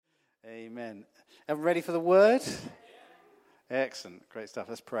Amen. Everyone ready for the word? Excellent. Great stuff.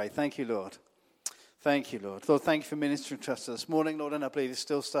 Let's pray. Thank you, Lord. Thank you, Lord. Lord, thank you for ministering to us this morning, Lord, and I believe there's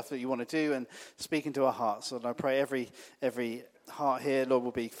still stuff that you want to do and speak into our hearts. Lord, I pray every heart here, Lord,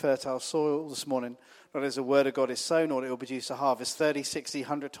 will be fertile soil this morning. Lord, as the word of God is sown, Lord, it will produce a harvest 30, 60,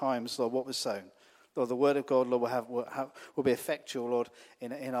 100 times, Lord, what was sown. Lord, the word of God, Lord, will be effectual, Lord,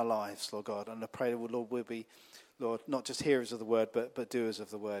 in our lives, Lord God. And I pray that, Lord, we'll be, Lord, not just hearers of the word, but doers of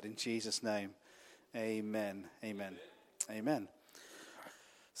the word. In Jesus' name, amen. Amen. Amen.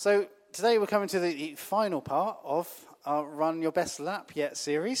 So today we're coming to the final part of our Run Your Best Lap Yet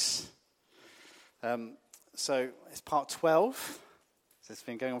series. So it's part 12. So it's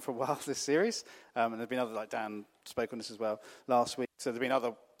been going on for a while, this series. And there's been other, like Dan spoke on this as well last week. So there's been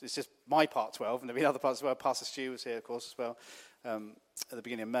other, it's just my part 12, and there've been other parts as well. Pastor Stu was here, of course, as well. At the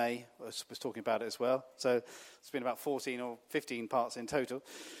beginning of May, I was talking about it as well. So it's been about 14 or 15 parts in total.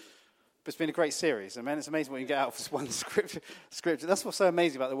 But it's been a great series. I mean, it's amazing what you can get out of just one scripture. That's what's so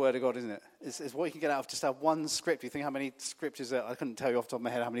amazing about the Word of God, isn't it? Is what you can get out of just that one scripture. You think how many scriptures there are. I couldn't tell you off the top of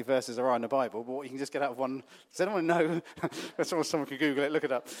my head how many verses there are in the Bible, but what you can just get out of one. Does anyone know? Someone can Google it, look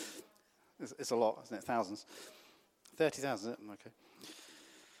it up. It's a lot, isn't it? Thousands. 30,000, isn't it? Okay.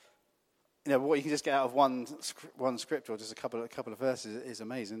 You know, but what you can just get out of one scripture, or just a couple of verses, is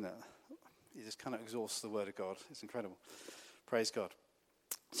amazing, isn't it? You just cannot exhaust the Word of God. It's incredible. Praise God.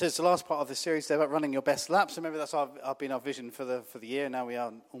 So it's the last part of the series today about running your best laps. Remember, that's been our vision for the year. Now we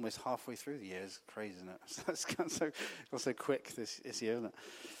are almost halfway through the year. It's crazy, isn't it? It's gone so quick this year, isn't it?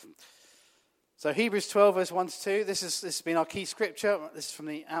 So Hebrews 12, verse 1 to 2. This has been our key scripture. This is from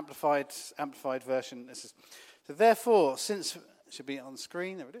the amplified version. So therefore, since it should be on the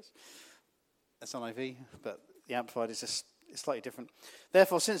screen, there it is. That's on IV, but the amplified is just slightly different.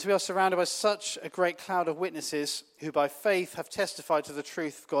 Therefore, since we are surrounded by such a great cloud of witnesses who by faith have testified to the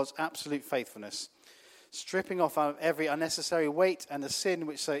truth of God's absolute faithfulness, stripping off every unnecessary weight and the sin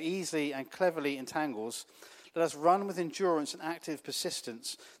which so easily and cleverly entangles, let us run with endurance and active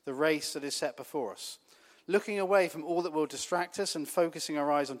persistence the race that is set before us, looking away from all that will distract us and focusing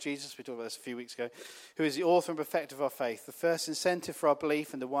our eyes on Jesus, we talked about this a few weeks ago, who is the author and perfecter of our faith, the first incentive for our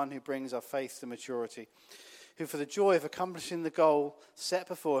belief and the one who brings our faith to maturity, who for the joy of accomplishing the goal set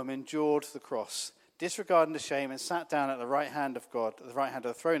before him endured the cross, disregarding the shame, and sat down at the right hand of God, at the right hand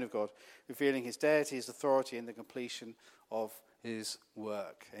of the throne of God, revealing his deity, his authority, and the completion of his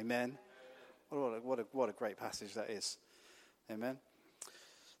work. Amen. What a great passage that is. Amen.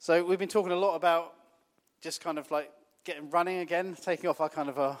 So we've been talking a lot about just kind of like getting running again, taking off our kind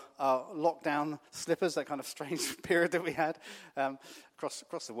of our lockdown slippers, that kind of strange period that we had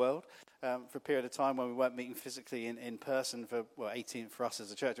across the world for a period of time when we weren't meeting physically in person for 18 for us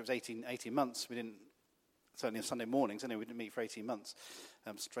as a church. It was 18 months. We didn't, certainly on Sunday mornings, anyway, we didn't meet for 18 months.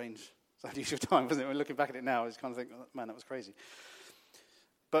 Strange, unusual time, wasn't it? When looking back at it now, I just kind of think, oh, man, that was crazy.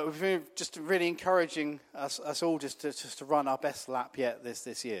 But we've been just really encouraging us all just to run our best lap yet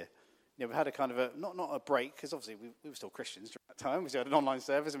this year. You know, we had a kind of a, not a break, because obviously we were still Christians during that time. We still had an online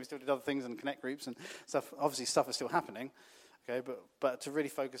service and we still did other things and connect groups and stuff. Obviously stuff is still happening, okay, but to really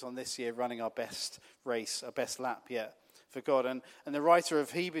focus on this year running our best race, our best lap yet for God. And the writer of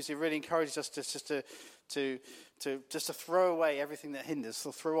Hebrews, he really encourages us to throw away everything that hinders,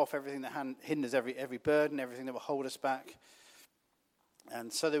 to throw off everything that hinders, every burden, everything that will hold us back.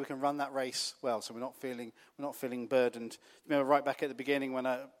 And so that we can run that race well, so we're not feeling burdened. Remember right back at the beginning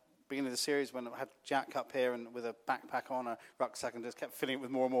beginning of the series when I had Jack up here and with a backpack on, a rucksack, and just kept filling it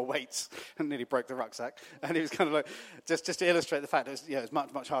with more and more weights and nearly broke the rucksack. And he was kind of like, just to illustrate the fact that it's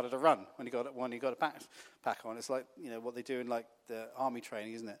much harder to run when you got a backpack on. It's like, you know, what they do in like the army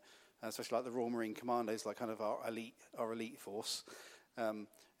training, isn't it? Especially like the Royal Marine Commandos, like kind of our elite force. And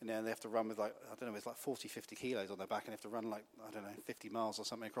then they have to run with like, I don't know, it's like 40, 50 kilos on their back, and they have to run like, I don't know, 50 miles or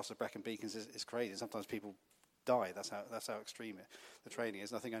something across the Brecon Beacons. It's crazy. Sometimes people die. That's how extreme the training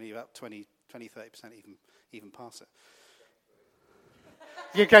is. And I think only about 20, 30% even pass it.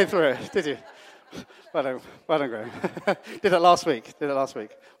 You came through it, did you? Well done, Graham. Did it last week.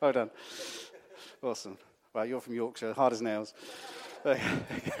 Well done. Awesome. Well, you're from Yorkshire, hard as nails.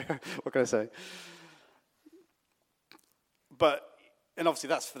 What can I say? And obviously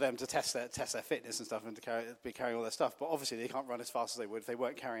that's for them to test their fitness and stuff and to be carrying all their stuff. But obviously they can't run as fast as they would if they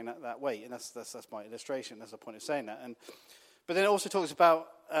weren't carrying that weight. And that's my illustration. That's the point of saying that. But then it also talks about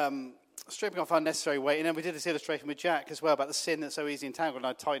stripping off unnecessary weight. And then we did this illustration with Jack as well about the sin that's so easily entangled. And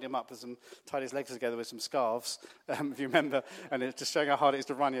I tied him up tied his legs together with some scarves, if you remember. And it's just showing how hard it is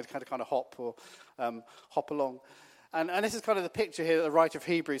to run. You had to kind of hop or hop along. And this is kind of the picture here that the writer of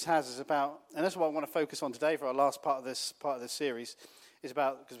Hebrews has is about, and that's what I want to focus on today for our last part of this series, is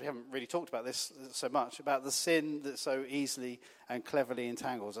about, because we haven't really talked about this so much, about the sin that so easily and cleverly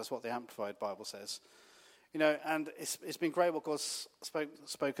entangles. That's what the Amplified Bible says. And it's been great what God's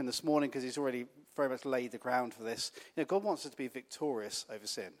spoken this morning, because he's already very much laid the ground for this. God wants us to be victorious over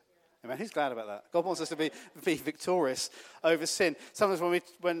sin. Amen. Who's glad about that? God wants us to be victorious over sin. Sometimes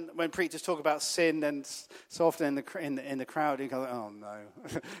when preachers talk about sin, and so often in the crowd, you go, oh no.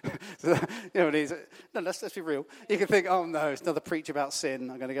 Let's be real. You can think, oh no, it's another preach about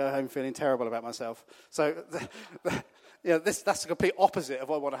sin. I'm going to go home feeling terrible about myself. So that's the complete opposite of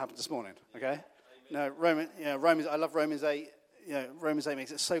what happened this morning. Okay. No, Romans. I love Romans 8. Romans 8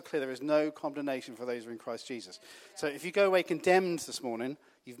 makes it so clear there is no condemnation for those who are in Christ Jesus. So if you go away condemned this morning,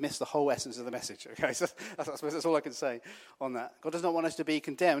 you've missed the whole essence of the message. Okay, so that's all I can say on that. God does not want us to be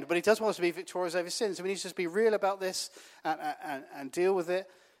condemned, but he does want us to be victorious over sin. So we need to just be real about this and deal with it,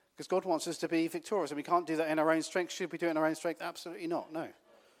 because God wants us to be victorious. And we can't do that in our own strength. Should we do it in our own strength? Absolutely not, no.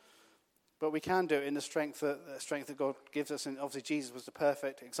 But we can do it in the strength that God gives us. And obviously Jesus was the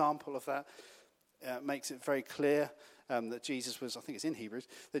perfect example of that. Makes it very clear that Jesus was, I think it's in Hebrews,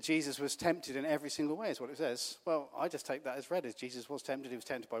 that Jesus was tempted in every single way, is what it says. Well, I just take that as read, as Jesus was tempted. He was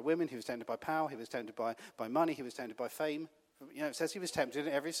tempted by women, he was tempted by power, he was tempted by money, he was tempted by fame. It says he was tempted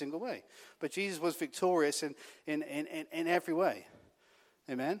in every single way. But Jesus was victorious in every way.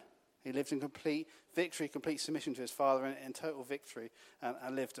 Amen? He lived in complete victory, complete submission to his Father, and in total victory,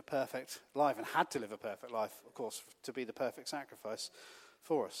 and lived a perfect life, and had to live a perfect life, of course, to be the perfect sacrifice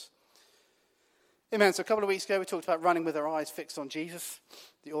for us. Amen. So a couple of weeks ago, we talked about running with our eyes fixed on Jesus,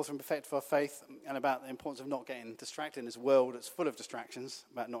 the author and perfecter of our faith, and about the importance of not getting distracted in this world that's full of distractions,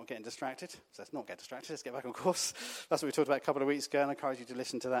 about not getting distracted. So let's not get distracted. Let's get back on course. That's what we talked about a couple of weeks ago, and I encourage you to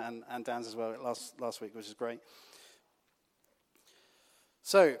listen to that and Dan's as well last week, which is great.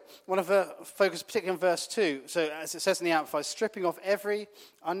 So, one of the focus particularly on verse 2. So, as it says in the Amplified, stripping off every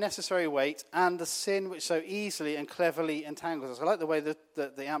unnecessary weight and the sin which so easily and cleverly entangles us. I like the way that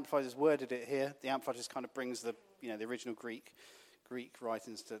the Amplified has worded it here. The Amplified just kind of brings the original Greek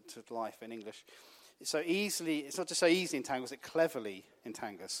writings to life in English. It's not just so easily entangles, it cleverly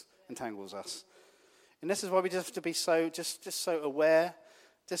entangles us. And this is why we just have to be so aware,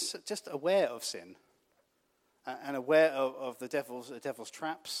 just aware of sin. And aware of the devil's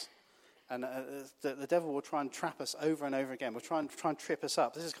traps, and the devil will try and trap us over and over again. Will try and trip us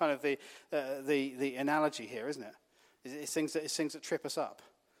up. This is kind of the analogy here, isn't it? It's things that trip us up.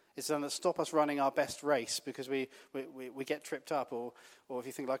 It's something that stop us running our best race because we get tripped up, or if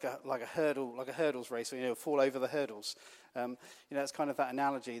you think like a hurdles race, or fall over the hurdles. It's kind of that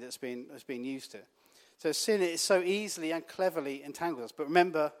analogy that's been used to. So sin is so easily and cleverly entangles us, but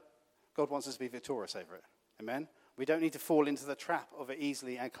remember, God wants us to be victorious over it. Amen? We don't need to fall into the trap of it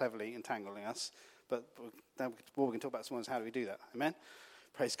easily and cleverly entangling us. But what we can talk about this morning is how do we do that? Amen?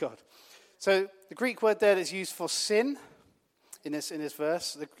 Praise God. So the Greek word there that's used for sin in this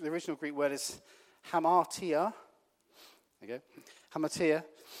verse, the original Greek word is hamartia. There you go. Hamartia.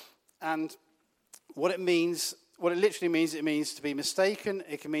 And what it literally means, it means to be mistaken.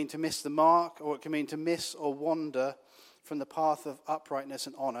 It can mean to miss the mark, or it can mean to miss or wander from the path of uprightness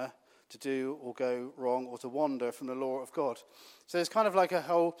and honor, to do or go wrong, or to wander from the law of God. So there's kind of like a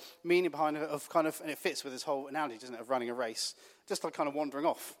whole meaning behind it and it fits with this whole analogy, doesn't it, of running a race, just like kind of wandering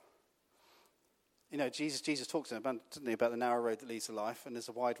off. Jesus talks to them, doesn't he, about the narrow road that leads to life, and there's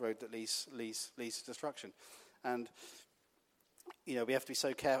a wide road that leads to destruction. And we have to be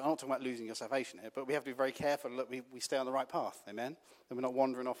so careful. I'm not talking about losing your salvation here, but we have to be very careful that we stay on the right path. Amen. And we're not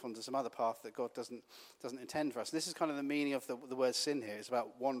wandering off onto some other path that God doesn't intend for us. And this is kind of the meaning of the word sin here. It's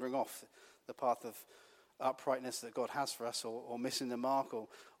about wandering off the path of uprightness that God has for us, or missing the mark,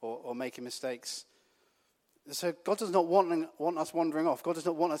 or making mistakes. So God does not want us wandering off. God does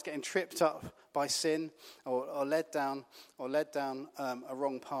not want us getting tripped up by sin or led down a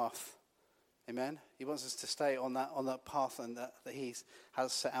wrong path. Amen. He wants us to stay on that path and that He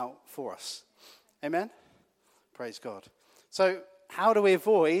has set out for us. Amen. Praise God. So, how do we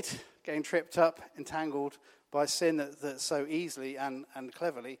avoid getting tripped up, entangled by sin that so easily and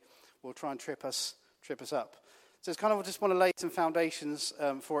cleverly will try and trip us up? So, it's kind of I just want to lay some foundations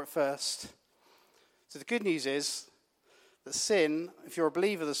for it first. So, the good news is that sin, if you're a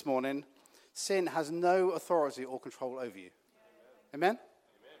believer this morning, sin has no authority or control over you. Amen.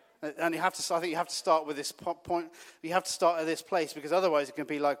 And I think you have to start with this point. You have to start at this place, because otherwise it can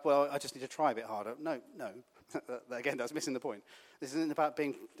be like, well, I just need to try a bit harder. No. Again, that's missing the point. This isn't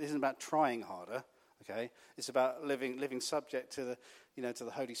about trying harder. Okay, it's about living subject to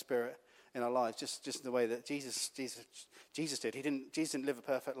the Holy Spirit in our lives, just in the way that Jesus did. Jesus didn't live a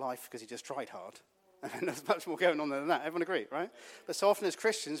perfect life because he just tried hard. And there's much more going on than that. Everyone agree, right? But so often as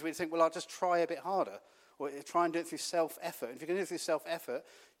Christians, we think, well, I'll just try a bit harder. Or try and do it through self-effort. And if you're going to do it through self-effort,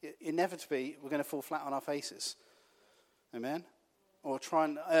 inevitably, we're going to fall flat on our faces. Amen? Or try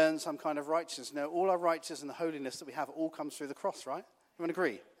and earn some kind of righteousness. No, all our righteousness and the holiness that we have all comes through the cross, right? Everyone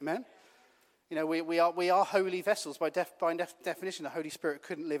agree? Amen? You know, we are holy vessels. By definition, the Holy Spirit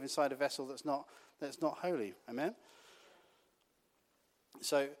couldn't live inside a vessel that's not holy. Amen?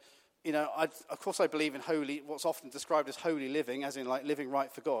 So, you know, of course I believe in holy, what's often described as holy living, as in like living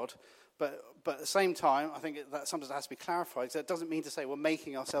right for God. But at the same time, I think that sometimes has to be clarified. So it doesn't mean to say we're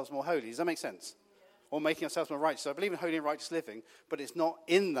making ourselves more holy. Does that make sense? Or making ourselves more righteous. So I believe in holy and righteous living, but it's not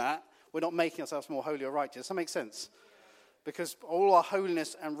in that. We're not making ourselves more holy or righteous. Does that make sense? Because all our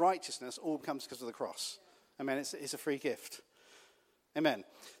holiness and righteousness all comes because of the cross. Amen. It's a free gift. Amen.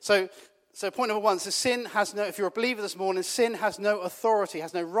 So point number one, so sin has no, if you're a believer this morning, sin has no authority,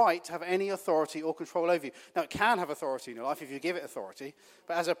 has no right to have any authority or control over you. Now, it can have authority in your life if you give it authority,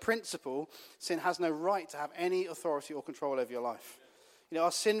 but as a principle, sin has no right to have any authority or control over your life. You know,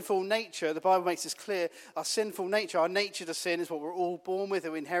 our sinful nature, the Bible makes this clear, our sinful nature, our nature to sin is what we're all born with,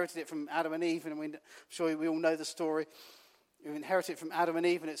 and we inherited it from Adam and Eve, and I'm sure we all know the story. We inherit it from Adam and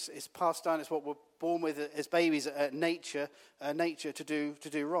Eve, and it's passed down. It's what we're born with as babies, nature to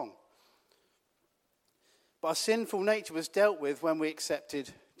do wrong. But our sinful nature was dealt with when we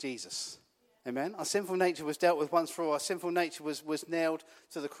accepted Jesus. Amen? Our sinful nature was dealt with once for all. Our sinful nature was nailed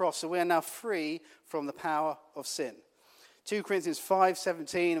to the cross. So we are now free from the power of sin. 2 Corinthians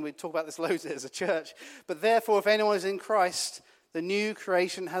 5:17, and we talk about this loads as a church. But therefore, if anyone is in Christ, the new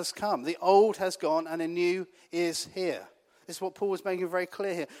creation has come. The old has gone, and a new is here. This is what Paul was making very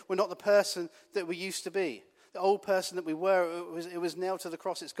clear here. We're not the person that we used to be. The old person that we were, it was nailed to the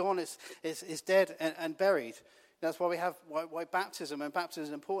cross. It's gone. It's dead and buried. That's why we have why baptism, and baptism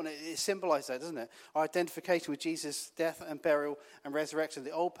is important. It symbolizes that, doesn't it? Our identification with Jesus' death and burial and resurrection.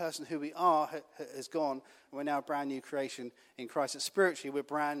 The old person who we are has gone, and we're now a brand new creation in Christ. And spiritually, we're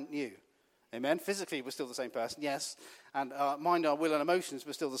brand new. Amen. Physically, we're still the same person, yes. And our mind, our will, and emotions,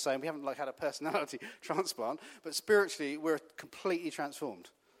 we're still the same. We haven't had a personality transplant, but spiritually, we're completely transformed.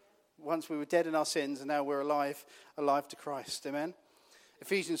 Once we were dead in our sins, and now we're alive to Christ. Amen.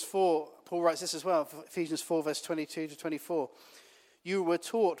 Ephesians 4, Paul writes this as well, Ephesians 4, verse 22 to 24. You were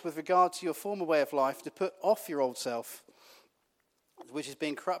taught with regard to your former way of life to put off your old self, which is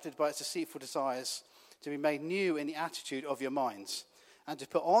being corrupted by its deceitful desires, to be made new in the attitude of your minds, and to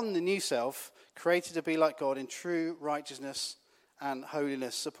put on the new self, created to be like God in true righteousness and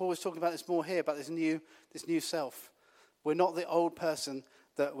holiness. So Paul is talking about this more here, about this new self. We're not the old person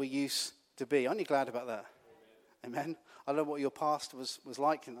that we used to be. Aren't you glad about that? Amen. I don't know what your past was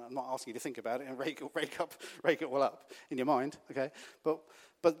like, and I'm not asking you to think about it and rake it all up in your mind, okay?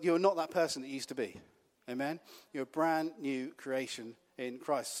 But you're not that person that you used to be. Amen. You're a brand new creation in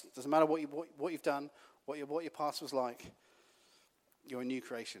Christ. Doesn't matter what you've done, what your past was like. You're a new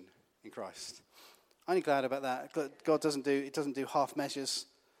creation in Christ. Aren't you glad about that? God doesn't do half measures.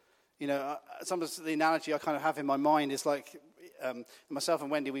 You know, sometimes the analogy I kind of have in my mind is like, myself and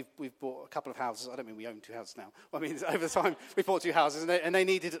Wendy, we've bought a couple of houses. I don't mean we own two houses now. I mean, over time we bought two houses, and they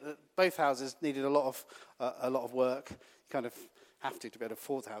needed, both houses needed a lot of work. You kind of have to be able to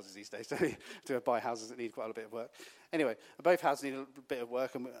afford houses these days, don't you? To buy houses that need quite a bit of work. Anyway, both houses need a bit of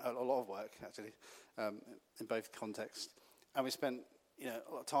work, and a lot of work actually, in both contexts. And we spent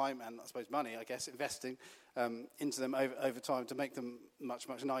a lot of time and I suppose money, I guess, investing into them over time to make them much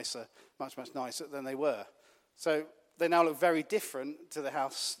nicer than they were. So they now look very different to the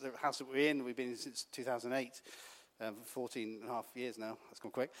house that we're in. We've been in since 2008, 14 and a half years now. That's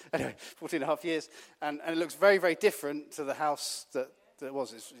gone quick. Anyway, 14 and a half years. And it looks very, very different to the house that it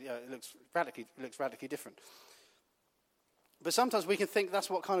was. It looks radically different. But sometimes we can think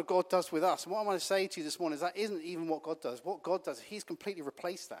that's what kind of God does with us. And what I want to say to you this morning is that isn't even what God does. What God does, he's completely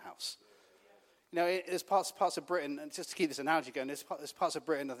replaced that house. You know, there's parts of Britain, and just to keep this analogy going, there's parts of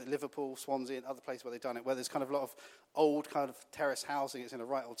Britain, I think Liverpool, Swansea, and other places where they've done it, where there's kind of a lot of old kind of terrace housing. It's in a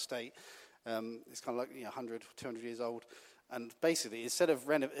right old state. It's kind of like 100, 200 years old. And basically, instead of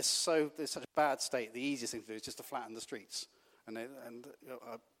there's such a bad state, the easiest thing to do is just to flatten the streets. And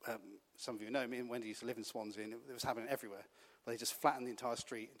some of you know, me and Wendy used to live in Swansea, and it was happening everywhere. They just flattened the entire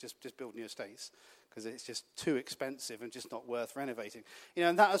street and just build new estates because it's just too expensive and just not worth renovating. You know,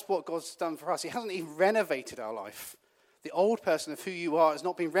 and that is what God's done for us. He hasn't even renovated our life. The old person of who you are has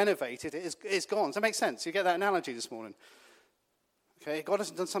not been renovated. It's gone. Does that make sense? You get that analogy this morning? Okay, God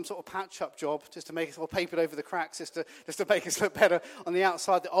hasn't done some sort of patch-up job just to make us all papered over the cracks, just to make us look better on the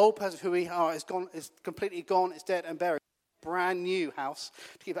outside. The old person of who we are is gone, is completely gone, it's dead and buried. brand new house.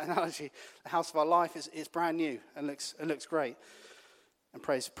 To keep that analogy, the house of our life is brand new and looks great. And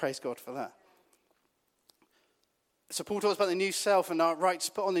praise God for that. So Paul talks about the new self and our right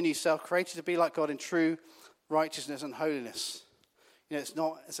to put on the new self, created to be like God in true righteousness and holiness. It's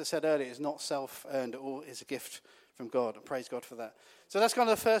not, as I said earlier, it's not self-earned at all. It's a gift from God, and praise God for that. So that's kind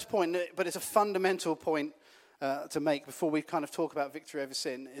of the first point, but it's a fundamental point to make before we kind of talk about victory over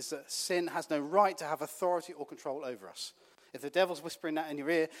sin, is that sin has no right to have authority or control over us. If the devil's whispering that in your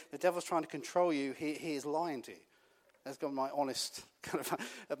ear, the devil's trying to control you, he is lying to you. That's got my honest kind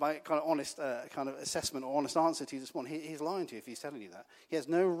of assessment or honest answer to you this morning. He's lying to you if he's telling you that. He has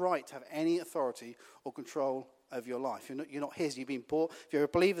no right to have any authority or control over your life. You're not his. You've been bought. If you're a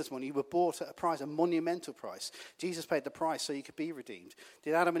believer this morning, you were bought at a price, a monumental price. Jesus paid the price so you could be redeemed.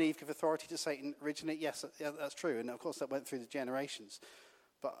 Did Adam and Eve give authority to Satan originally? Yes, that's true. And of course that went through the generations.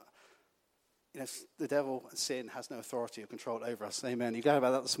 But the devil and sin has no authority or control over us. Amen. You glad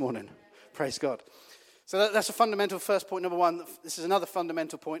about that this morning? Praise God. So that's a fundamental first point, number one. This is another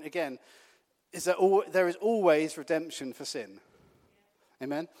fundamental point, again, is that there is always redemption for sin.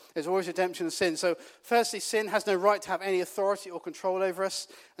 Amen? There's always redemption of sin. So firstly, sin has no right to have any authority or control over us.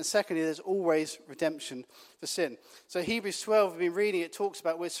 And secondly, there's always redemption for sin. So Hebrews 12, we've been reading, it talks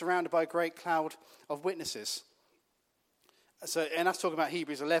about we're surrounded by a great cloud of witnesses. And that's talking about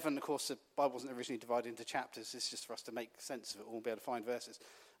Hebrews 11. Of course, the Bible wasn't originally divided into chapters. It's just for us to make sense of it all and be able to find verses.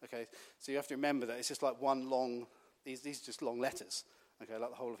 Okay, so you have to remember that it's just like one long, these are just long letters. Okay,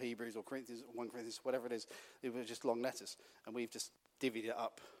 like the whole of Hebrews or Corinthians, 1 Corinthians, whatever it is, they were just long letters. And we've just divvied it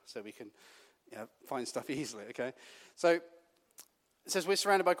up so we can find stuff easily, okay? So it says we're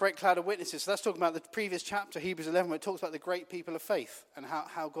surrounded by a great cloud of witnesses. So that's talking about the previous chapter, Hebrews 11, where it talks about the great people of faith and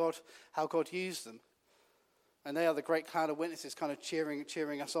how God used them. And they are the great cloud of witnesses kind of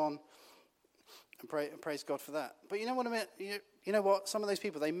cheering us on. And praise God for that. But you know what I mean? You know what? Some of those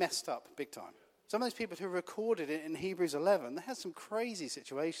people, they messed up big time. Some of those people who recorded it in Hebrews 11, they had some crazy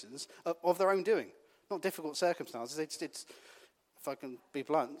situations of their own doing. Not difficult circumstances. They just did, if I can be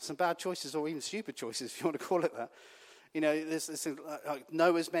blunt, some bad choices or even stupid choices, if you want to call it that. There's things like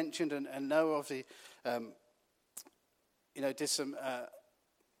Noah's mentioned, and Noah obviously, did some, I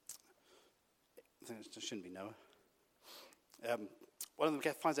think it shouldn't be Noah. One of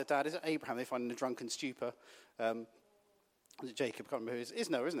them finds their dad. Is it Abraham? They find in a drunken stupor. Is it Jacob? I can't remember who it is. It's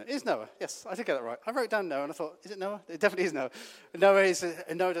Noah, isn't it? It's Noah. Yes, I did get that right. I wrote down Noah and I thought, is it Noah? It definitely is Noah. Noah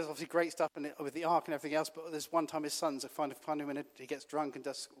does obviously great stuff with the ark and everything else, but there's one time his sons find him when he gets drunk and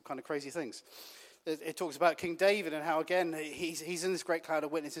does all kind of crazy things. It talks about King David and how, again, he's in this great cloud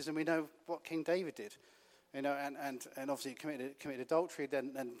of witnesses, and we know what King David did. And obviously committed adultery,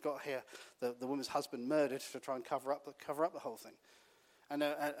 then got here the woman's husband murdered to try and cover up the whole thing.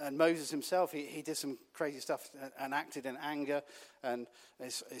 And Moses himself, he did some crazy stuff and acted in anger, and he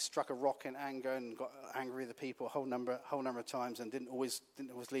struck a rock in anger and got angry with the people a whole number of times, and didn't always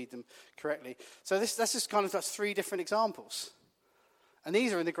lead them correctly. So that's three different examples. And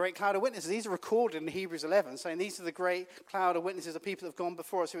these are in the great cloud of witnesses. These are recorded in Hebrews 11, saying these are the great cloud of witnesses, the people that have gone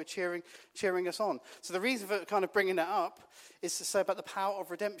before us who are cheering us on. So the reason for kind of bringing that up is to say about the power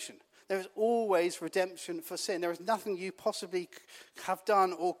of redemption. There is always redemption for sin. There is nothing you possibly have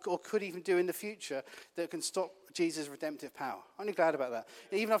done or could even do in the future that can stop Jesus' redemptive power. I'm only glad about that.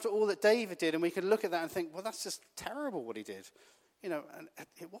 Even after all that David did, and we can look at that and think, well, that's just terrible what he did. And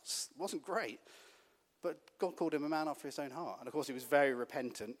it wasn't great. But God called him a man after his own heart. And of course, he was very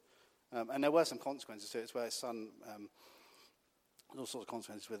repentant. And there were some consequences to it. It's where his son, all sorts of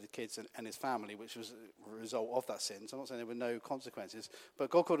consequences with the kids and his family, which was a result of that sin. So I'm not saying there were no consequences. But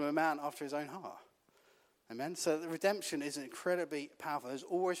God called him a man after his own heart. Amen? So the redemption is incredibly powerful. There's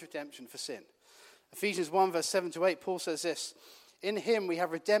always redemption for sin. Ephesians 1, verse 7-8, Paul says this: in him we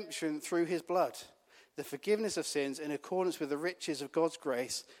have redemption through his blood, the forgiveness of sins in accordance with the riches of God's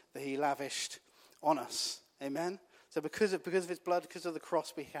grace that he lavished on us. Amen? So because of his blood, because of the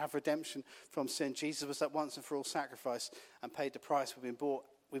cross, we have redemption from sin. Jesus was that once and for all sacrifice and paid the price. We've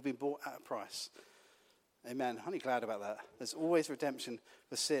been bought at a price. Amen. I'm really glad about that. There's always redemption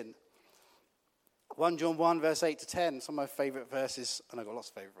for sin. 1 John 1, verse 8-10, some of my favourite verses, and I've got lots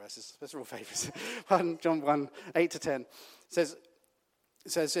of favourite verses, those are all favourites. 1 John 1, 8-10, says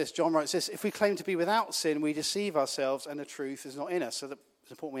this, John writes this: if we claim to be without sin, we deceive ourselves and the truth is not in us. So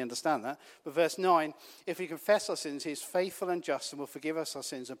it's important we understand that. But verse 9, if we confess our sins, he is faithful and just and will forgive us our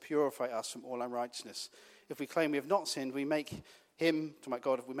sins and purify us from all unrighteousness. If we claim we have not sinned, we make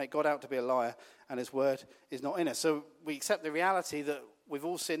God out to be a liar, and his word is not in us. So we accept the reality that we've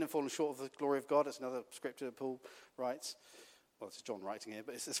all sinned and fallen short of the glory of God. It's another scripture that Paul writes. Well, it's John writing here,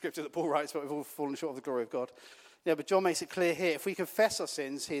 but it's the scripture that Paul writes, but we've all fallen short of the glory of God. Yeah, but John makes it clear here, if we confess our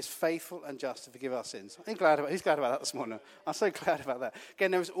sins, he is faithful and just to forgive our sins. Who's glad about that this morning? I'm so glad about that.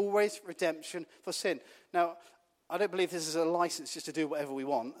 Again, there is always redemption for sin. Now, I don't believe this is a license just to do whatever we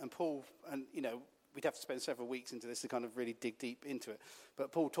want. And Paul, we'd have to spend several weeks into this to kind of really dig deep into it.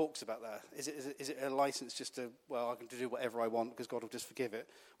 But Paul talks about that. Is it a license just to, I can do whatever I want because God will just forgive it?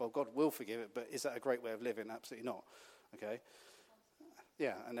 Well, God will forgive it, but is that a great way of living? Absolutely not. Okay?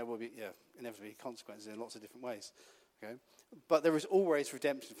 Yeah, and there will be, inevitably consequences in lots of different ways. Okay? But there is always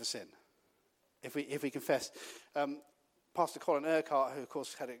redemption for sin. If we confess. Pastor Colin Urquhart, who of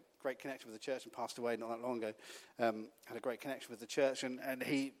course had a great connection with the church and passed away not that long ago, had a great connection with the church, and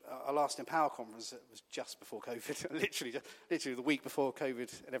he, our last Empower conference was just before COVID, literally the week before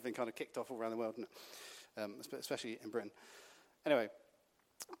COVID and everything kind of kicked off all around the world, especially in Britain. Anyway,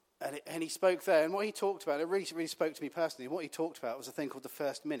 and he spoke there, and what he talked about, it really spoke to me personally. What he talked about was a thing called the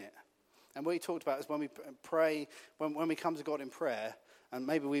first minute. And what he talked about is when we pray, when we come to God in prayer, and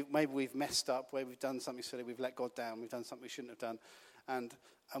maybe we've messed up, maybe we've done something silly, we've let God down, we've done something we shouldn't have done. And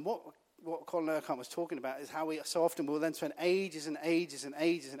what Colin Urquhart was talking about is how we so often will then spend ages and ages and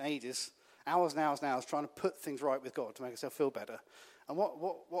ages and ages, hours and hours and hours, trying to put things right with God to make ourselves feel better. And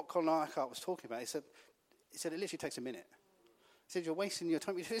what Colin Urquhart was talking about, he said it literally takes a minute. He said, you're wasting your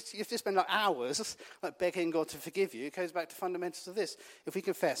time. You have to spend like hours begging God to forgive you. It goes back to fundamentals of this. If we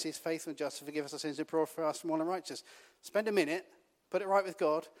confess, he's faithful and just to forgive us our sins and purify us from all unrighteousness. Spend a minute, put it right with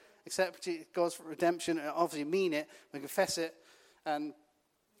God, accept God's redemption, and obviously mean it, and confess it, and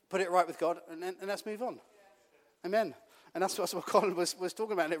put it right with God, and let's move on. Amen. And that's what Colin was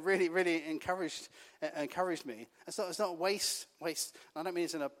talking about, and it really, really encouraged me. It's not waste. I don't mean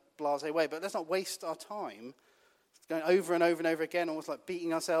it's in a blasé way, but let's not waste our time going over and over and over again, almost like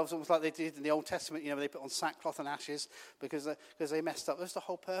beating ourselves, almost like they did in the Old Testament. They put on sackcloth and ashes because they messed up. That's the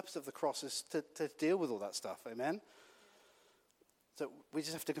whole purpose of the cross, is to deal with all that stuff. Amen. So we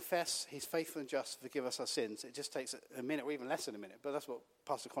just have to confess he's faithful and just to forgive us our sins. It just takes a minute or even less than a minute. But that's what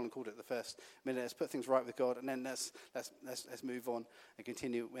Pastor Colin called it, the first minute. Let's put things right with God, and then let's move on and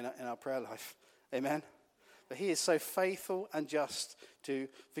continue in our prayer life. Amen. But he is so faithful and just to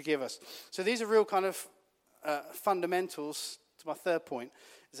forgive us. So these are real kind of fundamentals to my third point,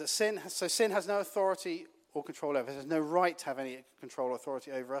 is that sin has no authority or control over us. There's no right to have any control or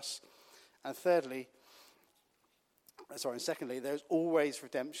authority over us. And secondly, there's always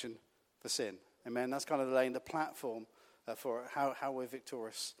redemption for sin. Amen. That's kind of laying the platform for how we're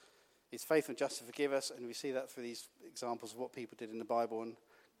victorious. He's faithful and just to forgive us, and we see that through these examples of what people did in the Bible, and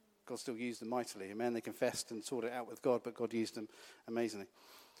God still used them mightily. Amen. They confessed and sorted it out with God, but God used them amazingly.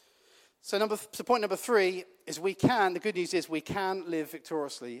 So point number 3 is the good news is we can live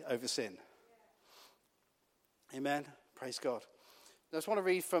victoriously over sin. Amen. Praise God. I just want to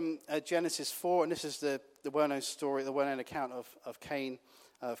read from Genesis 4, and this is the well-known story, the well-known account of Cain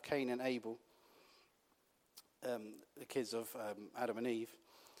and Abel, the kids of Adam and Eve.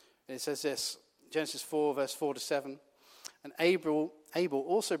 And it says this, Genesis 4, verse 4 to 7. And Abel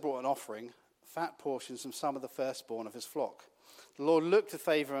also brought an offering, fat portions from some of the firstborn of his flock. The Lord looked with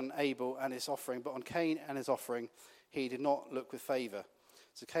favor on Abel and his offering, but on Cain and his offering he did not look with favor.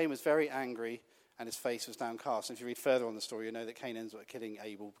 So Cain was very angry, and his face was downcast. And if you read further on the story, you know that Cain ends up killing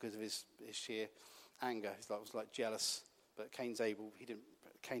Abel because of his sheer anger. He was like jealous, but Cain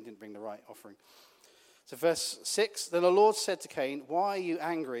didn't bring the right offering. So verse 6, then the Lord said to Cain, why are you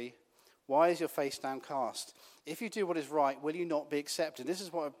angry? Why is your face downcast? If you do what is right, will you not be accepted? This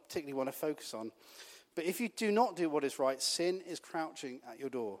is what I particularly want to focus on. But if you do not do what is right, sin is crouching at your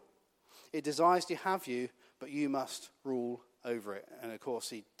door. It desires to have you, but you must rule over it. And of course,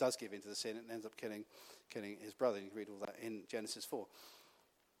 he does give into the sin and ends up killing his brother. You can read all that in Genesis 4.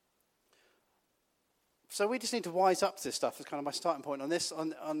 So we just need to wise up to this stuff. It's kind of my starting point on this.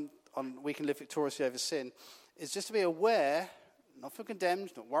 On we can live victoriously over sin. Is just to be aware, not feel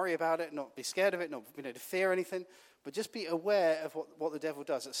condemned, not worry about it, not be scared of it, not to fear anything, but just be aware of what the devil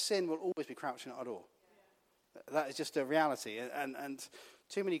does. That sin will always be crouching at our door. That is just a reality. And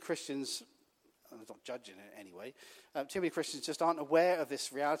too many Christians, I'm not judging it anyway, too many Christians just aren't aware of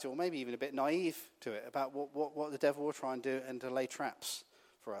this reality, or maybe even a bit naive to it, about what the devil will try and do and to lay traps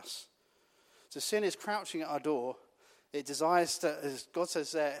for us. So sin is crouching at our door. It desires to, as God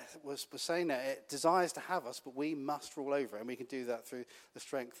says there, was saying that, it desires to have us, but we must rule over it, and we can do that through the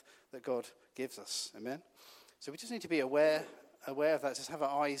strength that God gives us. Amen? So we just need to be aware of that, just have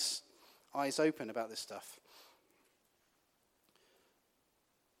our eyes open about this stuff.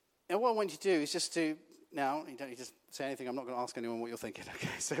 And what I want you to do is just to, now, you don't need to say anything, I'm not going to ask anyone what you're thinking, okay,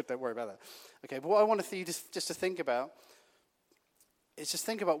 so don't worry about that. Okay, but what I want you just to think about is just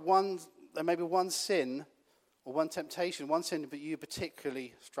think about maybe one sin or or one temptation, one sin that you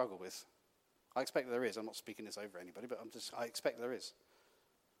particularly struggle with? I expect there is. I'm not speaking this over anybody, but I expect there is.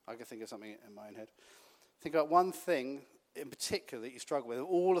 I can think of something in my own head. Think about one thing in particular that you struggle with.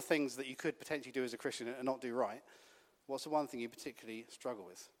 All the things that you could potentially do as a Christian and not do right. What's the one thing you particularly struggle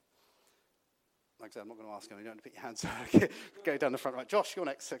with? Like I said, I'm not going to ask you. You don't have to put your hands up. Go down the front. Right, Josh, you're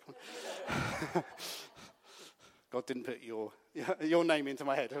next. God didn't put your name into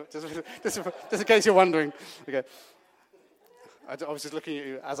my head. Just in case you're wondering. Okay. I was just looking at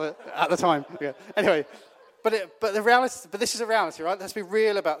you at the time. Okay. Anyway, but this is a reality, right? Let's be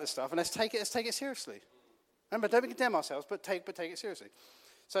real about this stuff, and let's take it seriously. Remember, don't condemn ourselves, but take it seriously.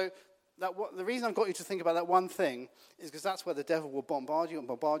 So the reason I've got you to think about that one thing is because that's where the devil will bombard you and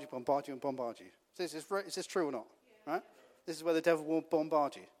bombard you, bombard you and bombard you. So is this true or not? Right? This is where the devil will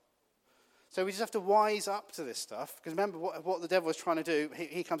bombard you. So we just have to wise up to this stuff. Because remember, what the devil is trying to do,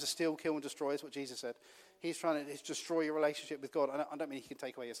 he comes to steal, kill, and destroy, is what Jesus said. He's trying to destroy your relationship with God. I don't mean he can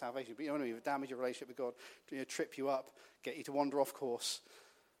take away your salvation, but you know what I mean? Damage your relationship with God, trip you up, get you to wander off course.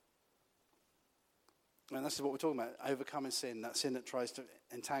 And this is what we're talking about, overcoming sin, that sin that tries to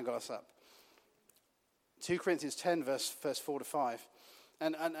entangle us up. 2 Corinthians 10, verse 4 to 5.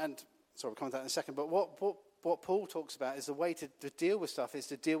 And sorry, we'll come to that in a second. But what Paul talks about is the way to deal with stuff is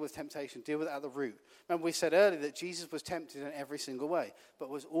to deal with temptation, deal with it at the root. Remember, we said earlier that Jesus was tempted in every single way, but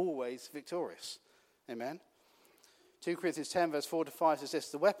was always victorious. Amen? 2 Corinthians 10, verse 4 to 5 says this: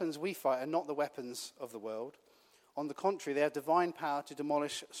 the weapons we fight are not the weapons of the world. On the contrary, they have divine power to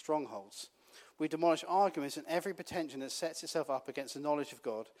demolish strongholds. We demolish arguments and every pretension that sets itself up against the knowledge of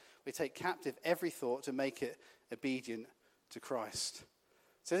God. We take captive every thought to make it obedient to Christ.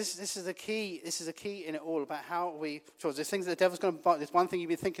 So this is the key. This is the key in it all about how we. So there's things that the devil's going to bombard. There's one thing you've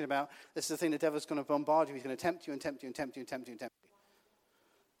been thinking about. This is the thing the devil's going to bombard you. He's going to tempt you and tempt you and tempt you and tempt you and tempt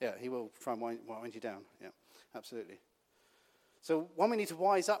you. Yeah, he will try and wind you down. Yeah, absolutely. So one, we need to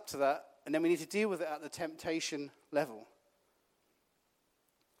wise up to that, and then we need to deal with it at the temptation level.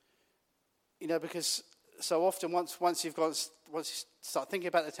 You know, because so often once you start thinking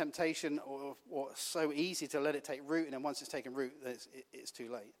about the temptation, or it's so easy to let it take root, and then once it's taken root, it's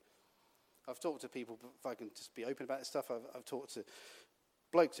too late. I've talked to people, if I can just be open about this stuff, I've talked to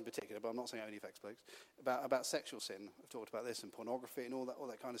blokes in particular, but I'm not saying it only affects blokes, about sexual sin. I've talked about this and pornography and all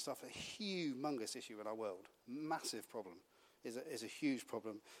that kind of stuff. A humongous issue in our world. Massive problem. Is a huge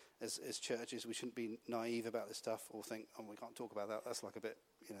problem as churches. We shouldn't be naive about this stuff or think, oh, we can't talk about that. That's like a bit,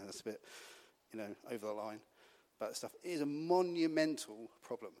 that's a bit, over the line. But stuff, it is a monumental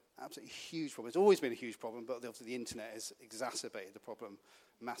problem, absolutely huge problem. It's always been a huge problem, but obviously the internet has exacerbated the problem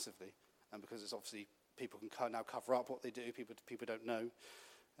massively, and because it's obviously people can now cover up what they do. People don't know,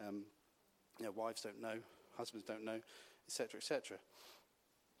 wives don't know, husbands don't know, etc., etc.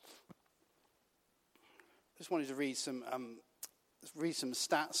 Just wanted to read some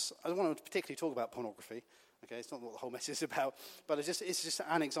stats. I don't want to particularly talk about pornography. Okay, it's not what the whole message is about, but it's just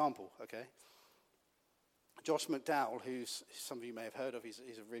an example. Okay. Josh McDowell, who some of you may have heard of, he's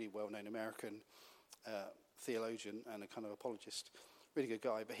a really well-known American theologian and a kind of apologist, really good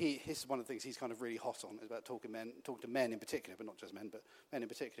guy. But this is one of the things he's kind of really hot on, is about talking to men in particular, but not just men, but men in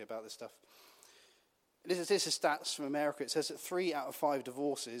particular about this stuff. This is stats from America. It says that 3 out of 5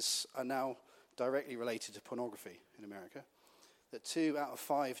 divorces are now directly related to pornography in America. That 2 out of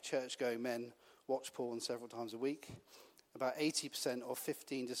 5 church-going men watch porn several times a week. About 80% of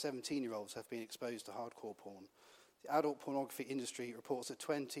 15 to 17-year-olds have been exposed to hardcore porn. The adult pornography industry reports that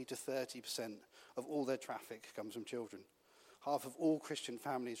 20 to 30% of all their traffic comes from children. Half of all Christian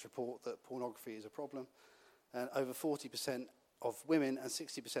families report that pornography is a problem. And over 40% of women and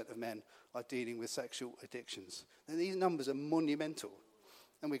 60% of men are dealing with sexual addictions. And these numbers are monumental.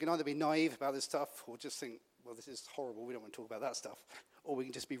 And we can either be naive about this stuff or just think, well, this is horrible, we don't want to talk about that stuff. Or we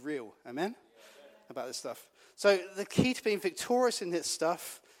can just be real, amen? About this stuff. So the key to being victorious in this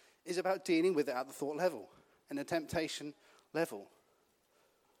stuff is about dealing with it at the thought level and the temptation level.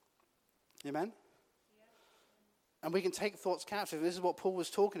 Amen? And we can take thoughts captive. And this is what Paul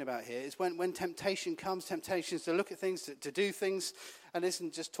was talking about here, is when temptation comes, temptations to look at things, to do things, and this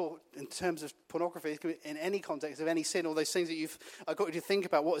isn't just talk in terms of pornography, it can be in any context of any sin, all those things that I've got you to think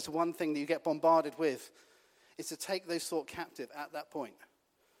about. What is the one thing that you get bombarded with? Is to take those thoughts captive at that point.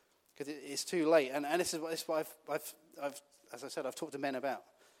 Because it's too late. And this is what I've, as I said, I've talked to men about.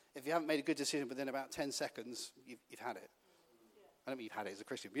 If you haven't made a good decision within about 10 seconds, you've had it. I don't mean you've had it as a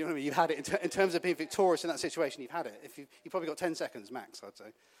Christian, but you know what I mean? You've had it in terms of being victorious in that situation. You've had it. You've probably got 10 seconds max, I'd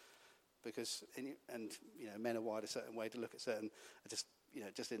say, because men are wired a certain way to look at certain,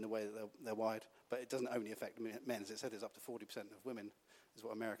 just in the way that they're wired. But it doesn't only affect men, as it said. It's up to 40% of women, is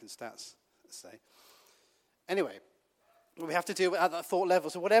what American stats say. Anyway, we have to deal with at that thought level.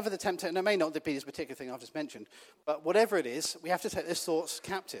 So whatever the temptation, it may not be this particular thing I've just mentioned, but whatever it is, we have to take those thoughts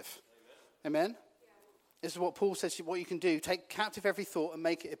captive. Amen? This is what Paul says, what you can do. Take captive every thought and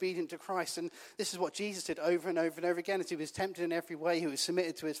make it obedient to Christ. And this is what Jesus did over and over and over again. As he was tempted in every way, he was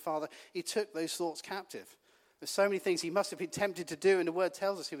submitted to his Father. He took those thoughts captive. There's so many things he must have been tempted to do, and the word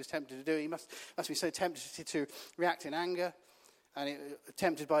tells us he was tempted to do. He must be so tempted to react in anger, and he,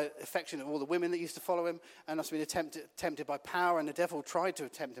 tempted by affection of all the women that used to follow him, and must have been tempted by power, and the devil tried to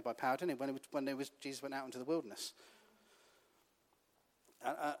tempt him by power, didn't he, when Jesus went out into the wilderness.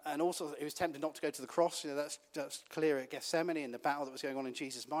 And also, he was tempted not to go to the cross. You know, that's clear at Gethsemane in the battle that was going on in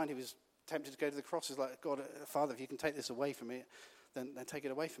Jesus' mind. He was tempted to go to the cross. He's like, God, Father, if you can take this away from me, then take it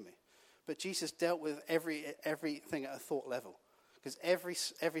away from me. But Jesus dealt with everything at a thought level. Because every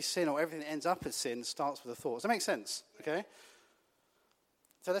sin or everything that ends up as sin starts with a thought. Does that make sense? Okay?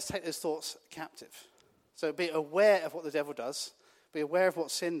 So let's take those thoughts captive. So be aware of what the devil does. Be aware of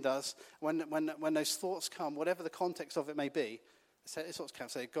what sin does. When those thoughts come, whatever the context of it may be, say those thoughts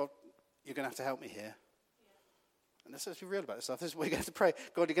captive. Say, God, you're going to have to help me here. And let's be real about this stuff. This is what you're going to have to pray.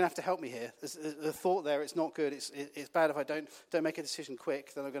 God, you're going to have to help me here. There's the thought there, it's not good. It's bad if I don't make a decision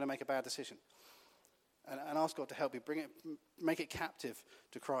quick, then I'm going to make a bad decision. And ask God to help you. Make it captive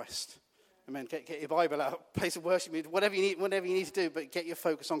to Christ. Amen. Get your Bible out, place of worship, whatever you need to do, but get your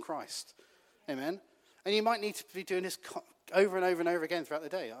focus on Christ. Amen. And you might need to be doing this over and over and over again throughout the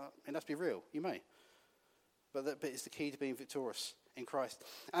day. And let's be real, you may. But it's the key to being victorious in Christ.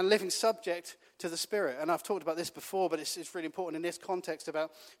 And living subject to the Spirit. And I've talked about this before, but it's really important in this context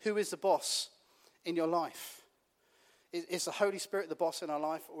about who is the boss in your life. Is the Holy Spirit the boss in our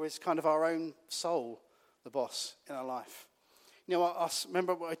life, or is kind of our own soul the boss in our life? You know, I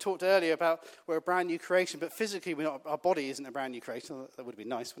remember what I talked earlier about we're a brand new creation, but physically we're not, our body isn't a brand new creation. That would have been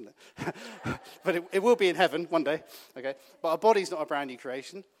nice, wouldn't it? But it will be in heaven one day, okay? But our body's not a brand new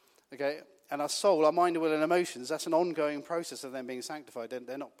creation, okay? And our soul, our mind, will, and emotions, that's an ongoing process of them being sanctified.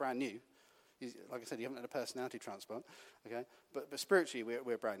 They're not brand new. Like I said, you haven't had a personality transplant, okay? But spiritually,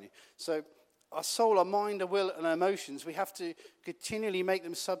 we're brand new. So our soul, our mind, our will, and our emotions, we have to continually make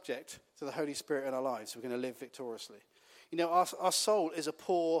them subject to the Holy Spirit in our lives. We're going to live victoriously. You know, our soul is a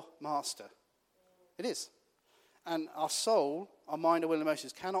poor master. It is. And our soul, our mind, our will, and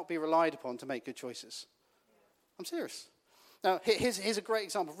emotions cannot be relied upon to make good choices. I'm serious. Now, here's a great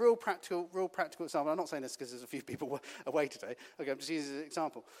example, real practical example. I'm not saying this because there's a few people away today. Okay, I'm just using an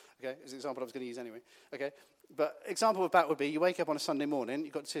example. Okay, it's an example I was going to use anyway. Okay, but example of that would be you wake up on a Sunday morning,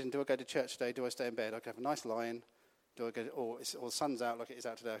 you've got a decision, do I go to church today, do I stay in bed, I could have a nice lie-in, do I go, or the sun's out like it is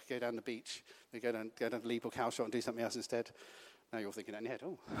out today, I could go down the beach, we go down to Leap or Calshot and do something else instead. Now you're thinking that in your head,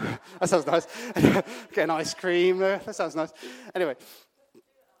 oh, that sounds nice. Get an ice cream, that sounds nice. Anyway.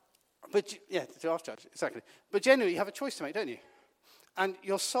 But, yeah, to our church, exactly. But generally, you have a choice to make, don't you? And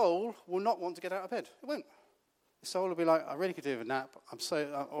your soul will not want to get out of bed. It won't. The soul will be like, I really could do with a nap. I'm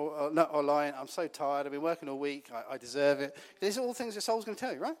so, or lying, I'm so tired. I've been working all week. I deserve it. These are all things your soul's going to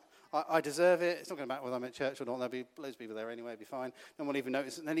tell you, right? I deserve it. It's not going to matter whether I'm at church or not. There'll be loads of people there anyway. It'll be fine. No one will even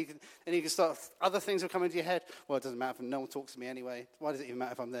notice. And then you can start, other things will come into your head. Well, it doesn't matter if no one talks to me anyway. Why does it even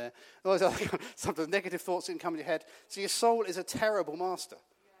matter if I'm there? Sometimes negative thoughts can come into your head. So your soul is a terrible master.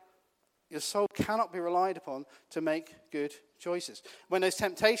 Your soul cannot be relied upon to make good choices. When those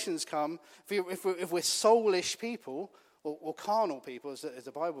temptations come, if we're soulish people, or carnal people, as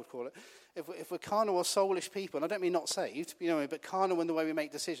the Bible would call it, if we're carnal or soulish people, and I don't mean not saved, you know, but carnal in the way we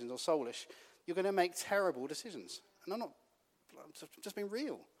make decisions, or soulish, you're going to make terrible decisions. And I'm just being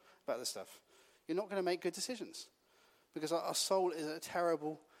real about this stuff. You're not going to make good decisions. Because our soul is a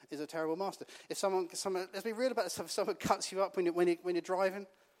terrible master. If someone, let's be real about this stuff, if someone cuts you up when you're driving,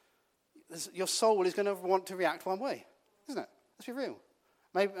 your soul is going to want to react one way, isn't it? Let's be real.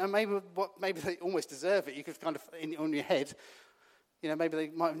 Maybe they almost deserve it. You could kind of, on your head, you know, maybe they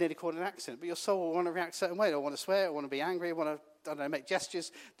might have nearly caused an accident, but your soul will want to react a certain way. They'll want to swear, want to be angry, want to, I don't know, make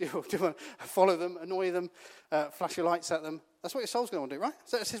gestures, follow them, annoy them, flash your lights at them. That's what your soul's going to want to do, right?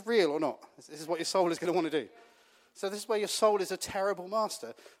 So this is real or not? This is what your soul is going to want to do. So this is where your soul is a terrible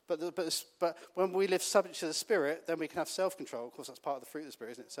master. But when we live subject to the Spirit, then we can have self-control. Of course, that's part of the fruit of the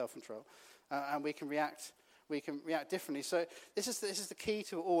Spirit, isn't it? Self-control. And we can react differently. So this is the key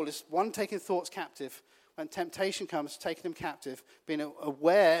to it all, is one, taking thoughts captive. When temptation comes, taking them captive, being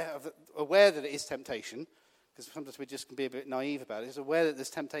aware that it is temptation, because sometimes we just can be a bit naive about it. Is aware that there's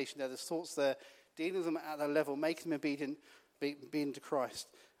temptation there, there's thoughts there, dealing with them at that level, making them obedient to Christ.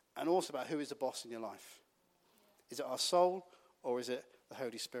 And also about who is the boss in your life. Is it our soul, or is it the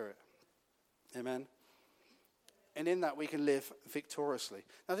Holy Spirit? Amen. And in that, we can live victoriously.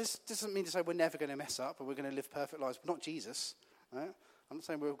 Now, this doesn't mean to say we're never going to mess up or we're going to live perfect lives. We're not Jesus, right? I'm not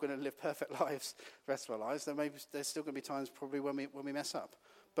saying we're going to live perfect lives the rest of our lives. There's still going to be times probably when we mess up.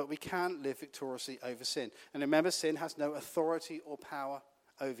 But we can live victoriously over sin. And remember, sin has no authority or power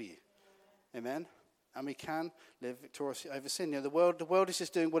over you. Amen? And we can live victoriously over sin. The world is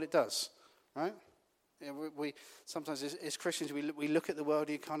just doing what it does, right? We sometimes as Christians, we look at the world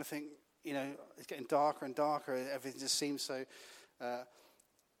and you kind of think, it's getting darker and darker. Everything just seems so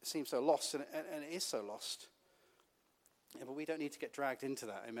lost, and it is so lost. Yeah, but we don't need to get dragged into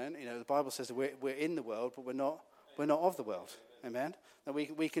that. Amen. The Bible says that we're in the world, but we're not of the world. Amen. And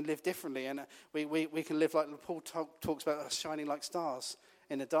we can live differently, and we can live like Paul talks about us shining like stars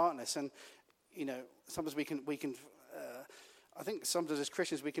in the darkness. And sometimes we can. I think sometimes as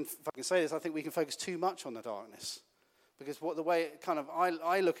Christians we can. If I can say this, I think we can focus too much on the darkness. Because the way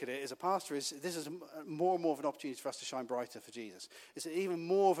I look at it as a pastor is this is more and more of an opportunity for us to shine brighter for Jesus. It's even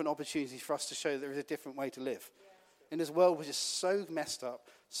more of an opportunity for us to show that there is a different way to live. In this world, we're just so messed up,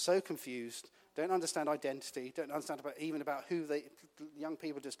 so confused, don't understand identity, don't understand about who young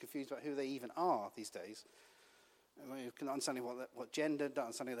people are just confused about who they even are these days. You can understand what gender, don't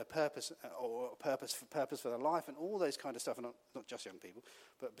understand their purpose or purpose for their life, and all those kind of stuff. And not just young people,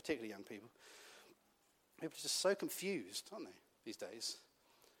 but particularly young people. People are just so confused, aren't they, these days?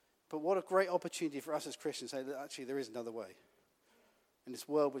 But what a great opportunity for us as Christians to say that actually there is another way. In this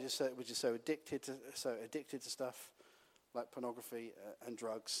world, we're just so addicted to stuff like pornography and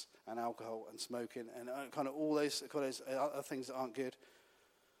drugs and alcohol and smoking and kind of all those other things that aren't good.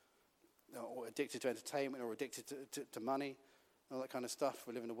 Or addicted to entertainment, or addicted to money, all that kind of stuff.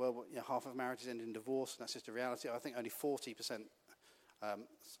 We live in a world where half of marriages end in divorce, and that's just a reality. I think only 40%. I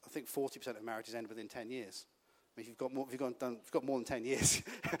think 40% of marriages end within 10 years. I mean, if you've got more than 10 years,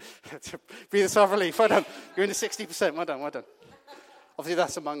 breathe a sigh of relief. Well done. You're in the 60%. Well done. Obviously,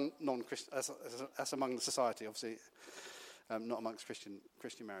 that's among non-Christian. That's among the society. Obviously, not amongst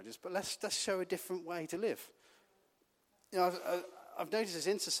Christian marriages. But let's show a different way to live. I've noticed this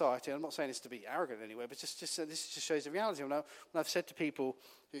in society. I'm not saying this to be arrogant anyway, but this just shows the reality. When I've said to people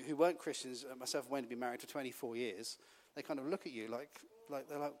who weren't Christians, myself, went to be married for 24 years. They kind of look at you like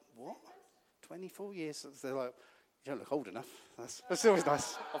they're like, what? 24 years? They're like, you don't look old enough. That's always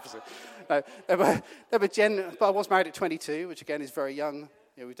nice. Opposite. No, but I was married at 22, which again is very young.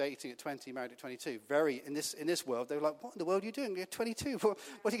 We were dating at 20, married at 22. Very in this world, they were like, what in the world are you doing? You're 22. What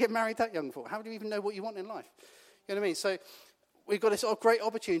do you get married that young for? How do you even know what you want in life? You know what I mean? So we've got this great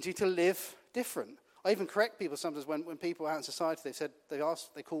opportunity to live different. I even correct people sometimes when people out in society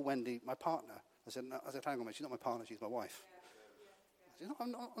they call Wendy my partner. I said, hang on a minute, she's not my partner, she's my wife. I said,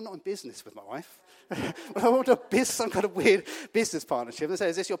 I'm not in business with my wife. I want some kind of weird business partnership. They say,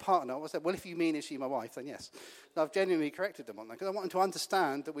 is this your partner? I said, well, if you mean is she my wife, then yes. And I've genuinely corrected them on that because I want them to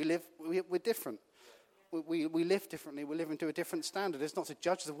understand that we're different. We live differently. We live into a different standard. It's not to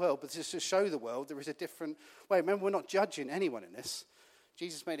judge the world, but it's just to show the world there is a different way. Remember, we're not judging anyone in this.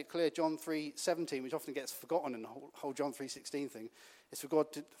 Jesus made it clear, John 3:17, which often gets forgotten in the whole John 3:16 thing. It's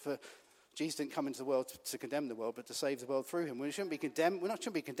for Jesus didn't come into the world to condemn the world, but to save the world through him. We shouldn't be condemned.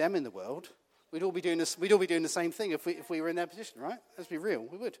 Shouldn't be condemning the world. We'd all be doing this. We'd all be doing the same thing if we were in their position, right? Let's be real.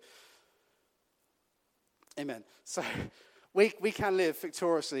 We would. Amen. So we can live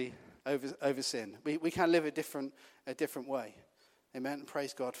victoriously over sin. We can live a different way. Amen. And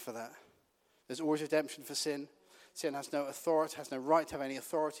praise God for that. There's always redemption for sin. Sin has no authority, has no right to have any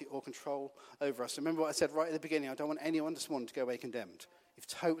authority or control over us. Remember what I said right at the beginning. I don't want anyone this morning to go away condemned. You've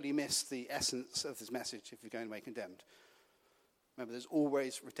totally missed the essence of this message if you're going away condemned. Remember, there's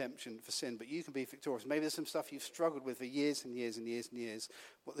always redemption for sin, but you can be victorious. Maybe there's some stuff you've struggled with for years and years and years and years.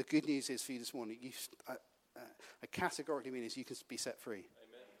 What the good news is for you this morning, I categorically mean is you can be set free.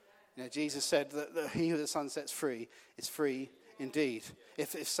 Amen. Jesus said that he who the Son sets free is free indeed.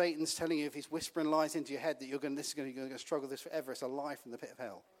 If Satan's telling you, if he's whispering lies into your head that you're going to struggle with this forever, it's a lie from the pit of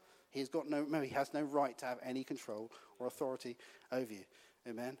hell. He has no right to have any control or authority over you.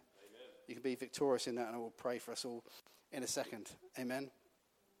 Amen. You can be victorious in that, and I will pray for us all in a second. Amen.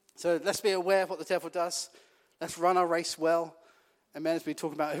 So let's be aware of what the devil does. Let's run our race well. Amen. As we've been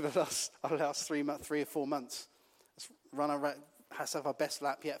talking about over the last 3 or 4 months. Let's run our best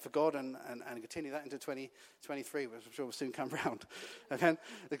lap yet for God and continue that into 2023, which I'm sure will soon come round. Okay?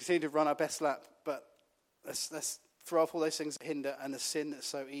 Let's continue to run our best lap, but let's throw off all those things that hinder and the sin that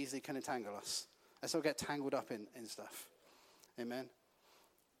so easily can entangle us. Let's not get tangled up in stuff. Amen.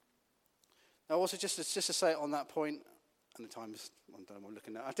 Now, also, just to say on that point, and the time is, I don't know what I'm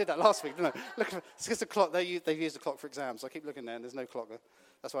looking at. I did that last week, didn't I? It's because the clock, they've used the clock for exams. I keep looking there, and there's no clock there.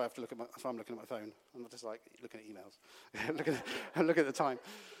 That's why I have to that's why I'm looking at my phone. I'm not just like looking at emails. look at the time.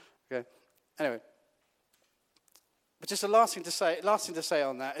 Okay. Anyway. But just the last thing to say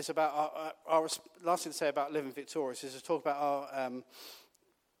on that is about last thing to say about living victorious is to talk about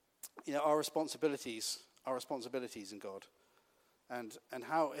our responsibilities in God. And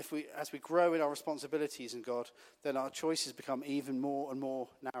how as we grow in our responsibilities in God, then our choices become even more and more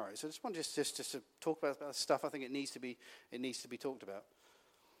narrow. So I just want just to talk about stuff. I think it needs to be talked about.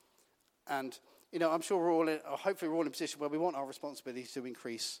 And I'm sure hopefully we're all in a position where we want our responsibilities to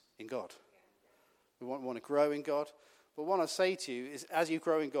increase in God. We want to grow in God. But what I say to you is, as you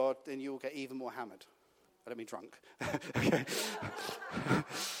grow in God, then you will get even more hammered. I don't mean drunk. Okay.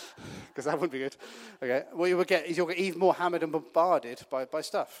 Because that wouldn't be good. Okay. What you will get is you'll get even more hammered and bombarded by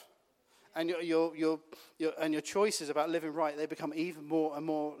stuff. And your choices about living right, they become even more and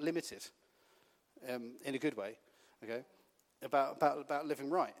more limited, in a good way. Okay. About living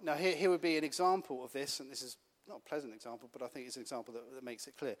right. Now here would be an example of this, and this is not a pleasant example, but I think it's an example that makes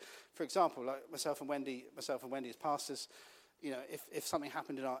it clear. For example, like myself and Wendy as pastors, if something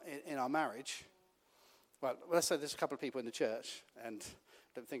happened in our marriage, well, let's say there's a couple of people in the church, and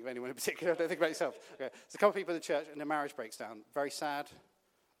don't think of anyone in particular. Don't think about yourself. Okay, there's a couple of people in the church, and their marriage breaks down. Very sad.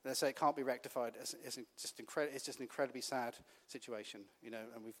 Let's say it can't be rectified. It's just an incredibly sad situation,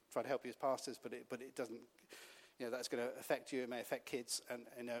 and we've tried to help you as pastors, but it doesn't. That's going to affect you. It may affect kids,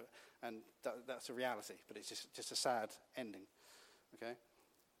 and that's a reality. But it's just a sad ending. Okay,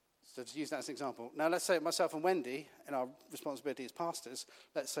 so to use that as an example. Now, let's say myself and Wendy, in our responsibility as pastors,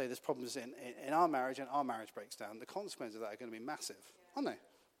 let's say there's problems in our marriage, and our marriage breaks down. The consequences of that are going to be massive, aren't they?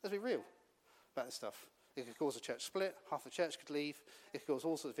 Let's be real about this stuff. It could cause a church split. Half the church could leave. It could cause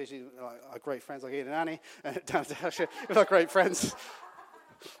all sorts of issues. Like our great friends like Ian and Annie down to Hershey, with our great friends.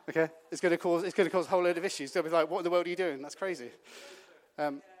 Okay, it's going to cause a whole load of issues. They'll be like, "What in the world are you doing? That's crazy."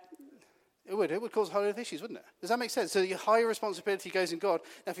 It would cause a whole load of issues, wouldn't it? Does that make sense? So your higher responsibility goes in God.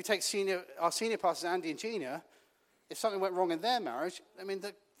 Now, if you take our senior pastors, Andy and Gina, if something went wrong in their marriage, I mean,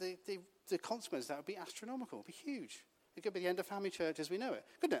 the consequences of that would be astronomical. It would be huge. It could be the end of family church as we know it.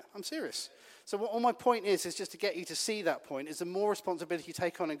 Couldn't it? I'm serious. So all my point is just to get you to see that point, is the more responsibility you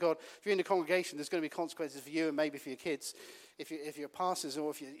take on in God. If you're in the congregation, there's going to be consequences for you and maybe for your kids. If you're pastors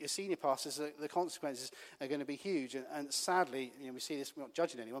or if you're senior pastors, the consequences are going to be huge. And sadly, we see this, we're not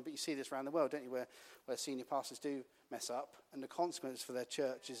judging anyone, but you see this around the world, don't you, where senior pastors do mess up, and the consequences for their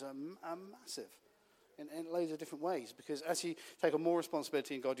churches are massive. In loads of different ways, because as you take on more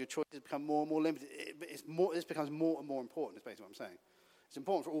responsibility in God, your choices become more and more limited. This becomes more and more important, is basically what I'm saying. It's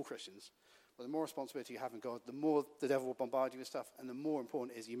important for all Christians, but the more responsibility you have in God, the more the devil will bombard you with stuff, and the more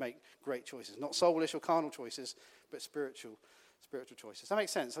important it is you make great choices. Not soulish or carnal choices, but spiritual choices. That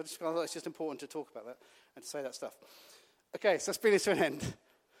makes sense? It's just important to talk about that and to say that stuff. Okay, so let's bring this to an end.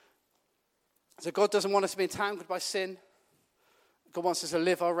 So God doesn't want us to be entangled by sin. God wants us to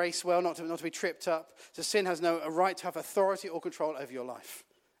live our race well, not to be tripped up. So sin has no right to have authority or control over your life.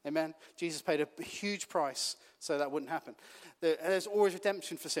 Amen? Jesus paid a huge price so that wouldn't happen. There's always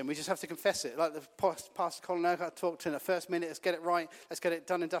redemption for sin. We just have to confess it. Like the Pastor Colin Urquhart talked in the first minute, let's get it right. Let's get it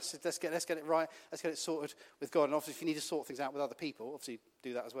done and dusted. Let's get it right. Let's get it sorted with God. And obviously, if you need to sort things out with other people, obviously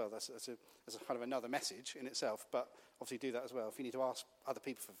do that as well. That's a kind of another message in itself. But obviously do that as well. If you need to ask other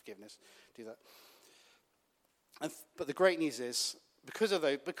people for forgiveness, do that. But the great news is, because of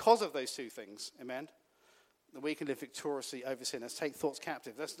those two things, amen, that we can live victoriously over sin. Let's take thoughts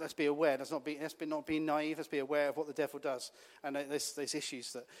captive. Let's be aware. Let's not be naive. Let's be aware of what the devil does and those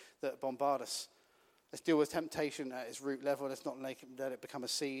issues that bombard us. Let's deal with temptation at its root level. Let's not let it become a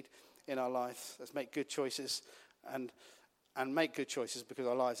seed in our life. Let's make good choices and make good choices because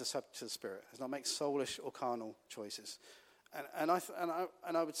our lives are subject to the Spirit. Let's not make soulish or carnal choices. And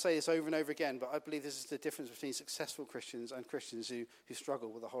I would say this over and over again, but I believe this is the difference between successful Christians and Christians who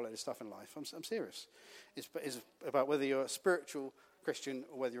struggle with a whole load of stuff in life. I'm serious. It's about whether you're a spiritual Christian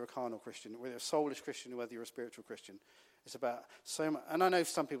or whether you're a carnal Christian, whether you're a soulish Christian or whether you're a spiritual Christian. It's about so much. And I know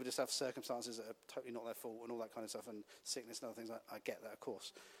some people just have circumstances that are totally not their fault and all that kind of stuff, and sickness and other things. I get that, of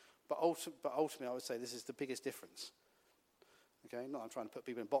course. But ultimately, I would say this is the biggest difference. Okay, I'm trying to put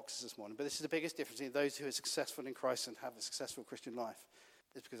people in boxes this morning, but this is the biggest difference between those who are successful in Christ and have a successful Christian life.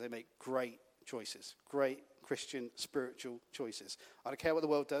 Is because they make great choices, great Christian spiritual choices. I don't care what the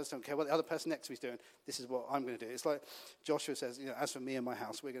world does, don't care what the other person next to me is doing. This is what I'm going to do. It's like Joshua says, as for me and my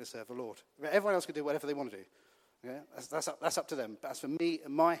house, we're going to serve the Lord. Everyone else can do whatever they want to do. Okay? That's up to them. But as for me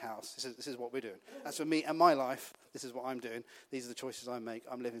and my house, this is what we're doing. As for me and my life, this is what I'm doing. These are the choices I make.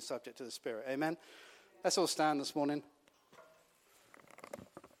 I'm living subject to the Spirit. Amen? Let's all stand this morning.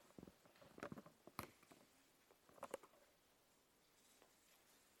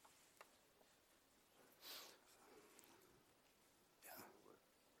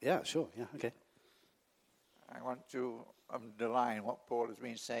 Yeah, sure. Yeah, okay. I want to underline what Paul has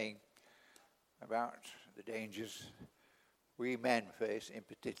been saying about the dangers we men face in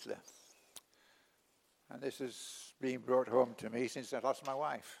particular. And this has been brought home to me since I lost my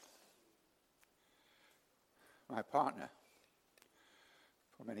wife, my partner,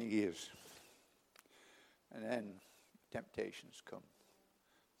 for many years. And then temptations come,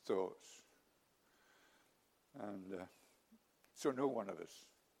 thoughts. And so not one of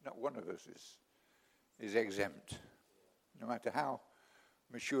us is exempt. No matter how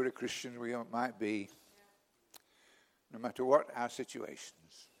mature a Christian we might be, no matter what our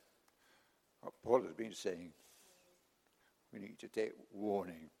situations, what Paul has been saying, we need to take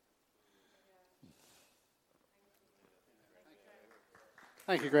warning.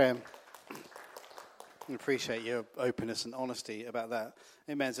 Thank you, Graham. I appreciate your openness and honesty about that.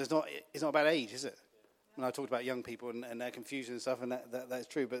 Amen. So it's not about age, is it? When I talked about young people and their confusion and stuff, and that's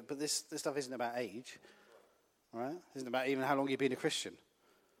true. But this stuff isn't about age, all right? It isn't about even how long you've been a Christian.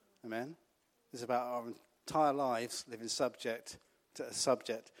 Amen. It's about our entire lives living subject to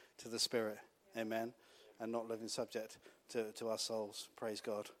the Spirit. Amen. And not living subject to our souls. Praise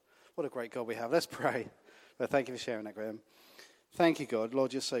God. What a great God we have. Let's pray. But thank you for sharing that, Graham. Thank you, God.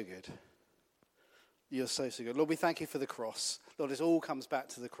 Lord, you're so good. You're so good. Lord, we thank you for the cross. Lord, this all comes back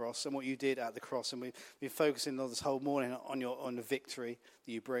to the cross and what you did at the cross. And we've been focusing, Lord, this whole morning on the victory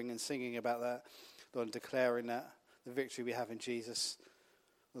that you bring and singing about that. Lord, and declaring that, the victory we have in Jesus.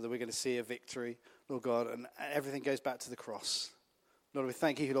 Lord, that we're going to see a victory, Lord God, and everything goes back to the cross. Lord, we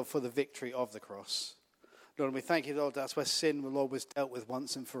thank you, Lord, for the victory of the cross. Lord, and we thank you, Lord, that's where sin, Lord, was dealt with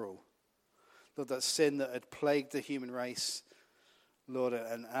once and for all. Lord, that sin that had plagued the human race, Lord,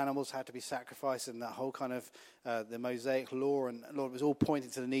 and animals had to be sacrificed, and that whole kind of the Mosaic law, and Lord, it was all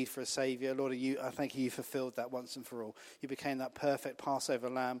pointing to the need for a Saviour. Lord, I thank you fulfilled that once and for all. You became that perfect Passover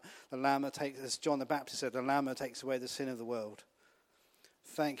lamb, the lamb that takes, as John the Baptist said, the lamb that takes away the sin of the world.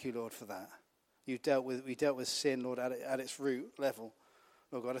 Thank you, Lord, for that. We dealt with sin, Lord, at its root level.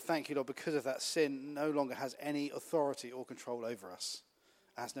 Lord God, I thank you, Lord, because of that, sin no longer has any authority or control over us.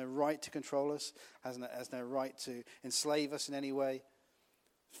 It has no right to control us, has no right to enslave us in any way.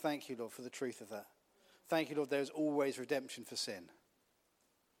 Thank you, Lord, for the truth of that. Thank you, Lord, there is always redemption for sin.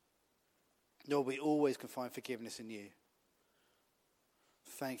 Lord, we always can find forgiveness in you.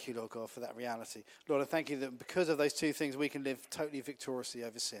 Thank you, Lord God, for that reality. Lord, I thank you that because of those two things, we can live totally victoriously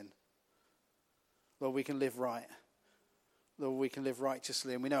over sin. Lord, we can live right. Lord, we can live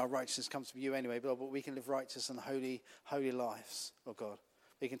righteously, and we know our righteousness comes from you anyway, but we can live righteous and holy lives, Lord God.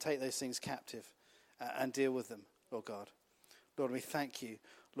 We can take those things captive and deal with them, Lord God. Lord, we thank you,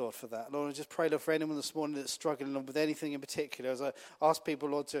 Lord, for that. Lord, I just pray, Lord, for anyone this morning that's struggling, Lord, with anything in particular, as I ask people,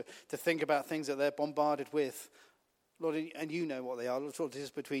 Lord, to think about things that they're bombarded with. Lord, and you know what they are. Lord, this is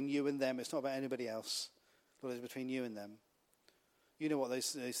between you and them. It's not about anybody else. Lord, it's between you and them. You know what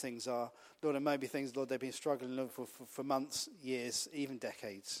those things are. Lord, and maybe things, Lord, they've been struggling, Lord, for months, years, even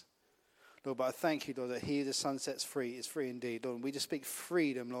decades. Lord, but I thank you, Lord, that he who the Son sets free is free indeed. Lord, and we just speak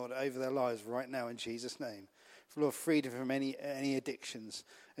freedom, Lord, over their lives right now in Jesus' name. Lord, freedom from any addictions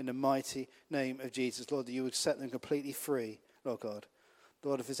in the mighty name of Jesus. Lord, that you would set them completely free, Lord God.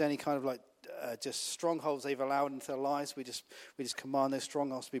 Lord, if there's any kind of just strongholds they've allowed into their lives, we just command those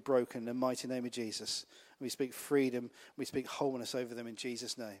strongholds to be broken in the mighty name of Jesus. And we speak freedom, we speak wholeness over them in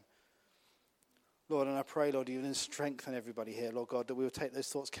Jesus' name. Lord, and I pray, Lord, you will strengthen everybody here, Lord God, that we will take those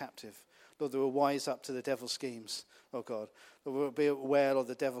thoughts captive. Lord, that we'll wise up to the devil's schemes, Lord God. That we'll be aware, Lord,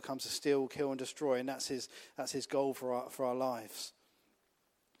 the devil comes to steal, kill, and destroy, and that's his goal for our lives.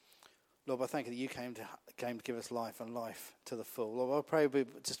 Lord, I thank you that you came to give us life and life to the full. Lord, I pray we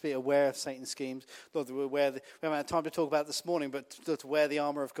just be aware of Satan's schemes. Lord, that we haven't had time to talk about it this morning, but to wear the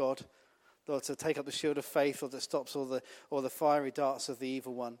armour of God. Lord, to take up the shield of faith, Lord, that stops all the fiery darts of the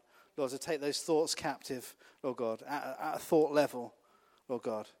evil one. Lord, to take those thoughts captive, Lord God, at a thought level, Lord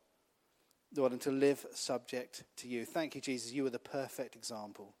God. Lord, and to live subject to you. Thank you, Jesus. You are the perfect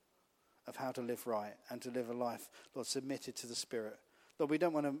example of how to live right and to live a life, Lord, submitted to the Spirit. Lord, we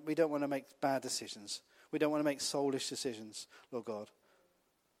don't want to make bad decisions. We don't want to make soulish decisions, Lord God.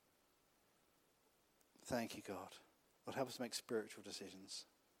 Thank you, God. Lord, help us make spiritual decisions.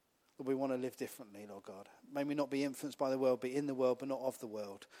 Lord, we want to live differently, Lord God. May we not be influenced by the world, be in the world, but not of the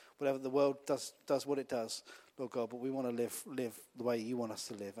world. Whatever the world does what it does, Lord God, but we want to live the way you want us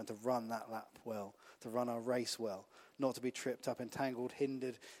to live and to run that lap well, to run our race well, not to be tripped up, entangled,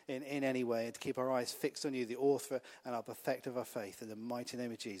 hindered in any way, and to keep our eyes fixed on you, the author and our perfecter of our faith, in the mighty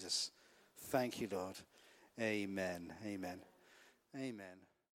name of Jesus. Thank you, Lord. Amen. Amen. Amen.